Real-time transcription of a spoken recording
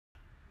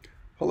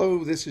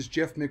Hello, this is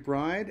Jeff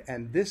McBride,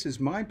 and this is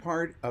my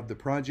part of the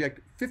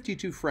project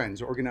 52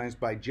 Friends, organized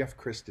by Jeff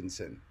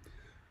Christensen.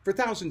 For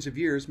thousands of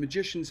years,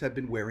 magicians have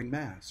been wearing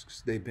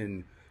masks. They've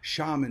been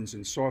shamans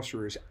and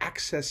sorcerers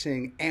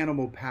accessing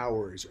animal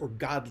powers or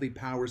godly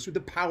powers through the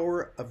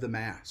power of the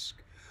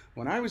mask.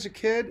 When I was a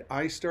kid,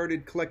 I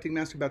started collecting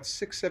masks about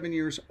 6, 7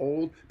 years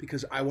old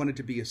because I wanted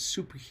to be a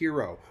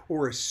superhero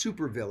or a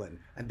supervillain,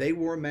 and they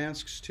wore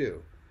masks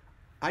too.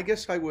 I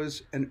guess I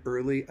was an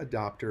early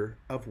adopter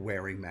of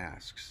wearing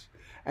masks.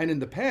 And in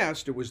the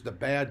past, it was the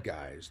bad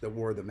guys that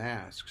wore the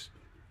masks.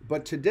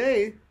 But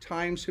today,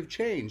 times have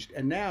changed,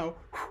 and now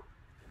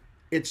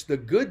it's the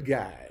good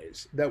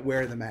guys that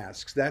wear the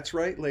masks. That's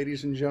right,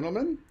 ladies and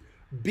gentlemen.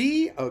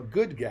 Be a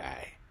good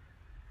guy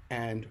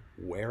and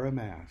wear a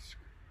mask.